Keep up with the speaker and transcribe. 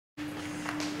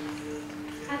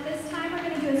At this time, we're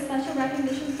going to do a special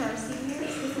recognition for our seniors.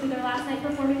 This will be their last night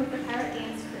performing with the Pirate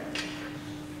Dance Crew.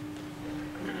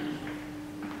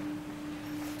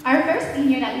 Our first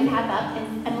senior that we have up is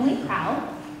Emily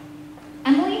Crowell.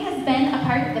 Emily has been a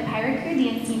part of the Pirate Crew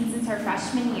dance team since her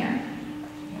freshman year.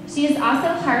 She is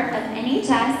also part of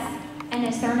NHS and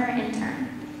a Cerner intern.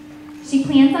 She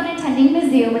plans on attending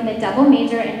Mizzou with a double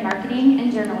major in marketing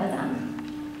and journalism.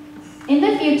 In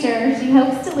the future, she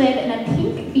hopes to live in a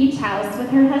pink beach house with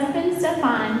her husband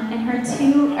Stefan and her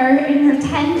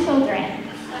 10 children.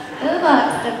 Good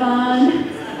luck, Stefan.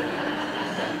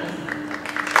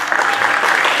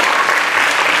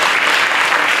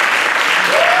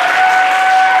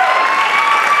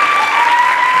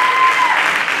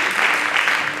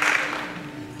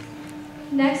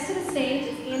 Next to the stage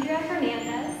is Andrea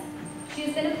Hernandez. She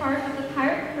has been a part of the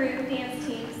Pirate Crew dance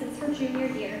team since her junior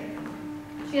year.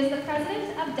 She is the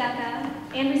president of DECA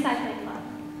and Recycling Club.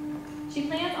 She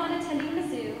plans on attending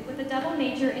Mizzou with a double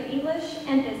major in English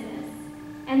and business,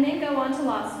 and then go on to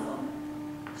law school.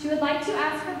 She would like to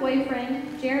ask her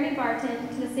boyfriend, Jeremy Barton,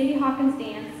 to the Sadie Hawkins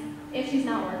dance if she's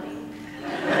not working.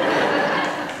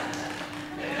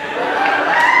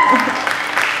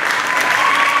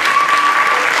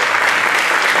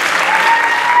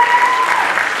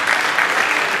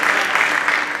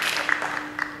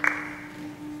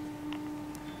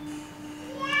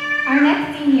 Our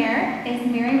next senior is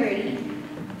Mary Rudy.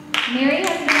 Mary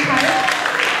has been part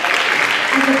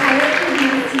of the Pirate Crew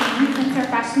dance team since her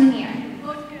freshman year.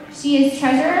 She is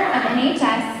treasurer of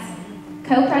NHS,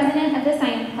 co-president of the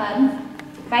Science Club,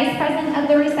 vice president of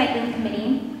the Recycling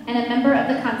Committee, and a member of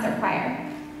the concert choir.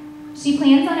 She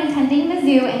plans on attending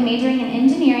Mizzou and majoring in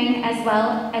engineering as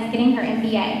well as getting her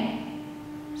MBA.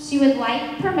 She would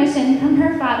like permission from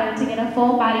her father to get a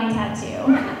full body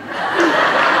tattoo.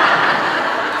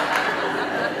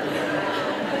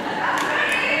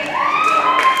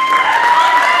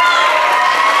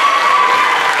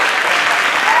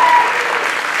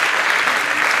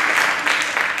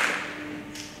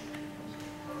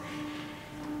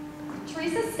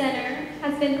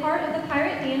 Has been part of the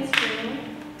Pirate Dance Crew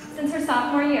since her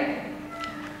sophomore year.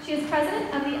 She is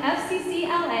president of the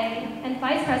FCCLA and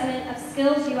vice president of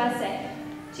Skills USA.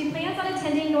 She plans on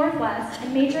attending Northwest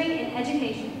and majoring in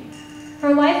education.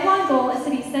 Her lifelong goal is to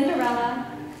be Cinderella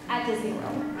at Disney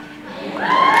World.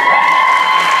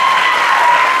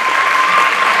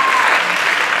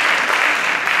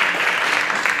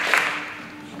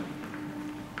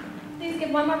 Please give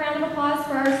one more round of applause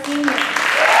for our seniors.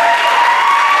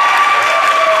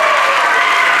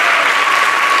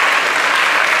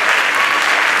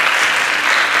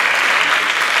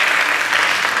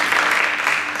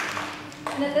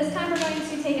 And at this time, we're going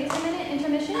to take a 10-minute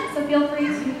intermission, so feel free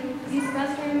to use the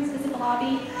restrooms, visit the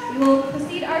lobby. We will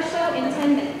proceed our show in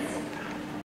 10 minutes.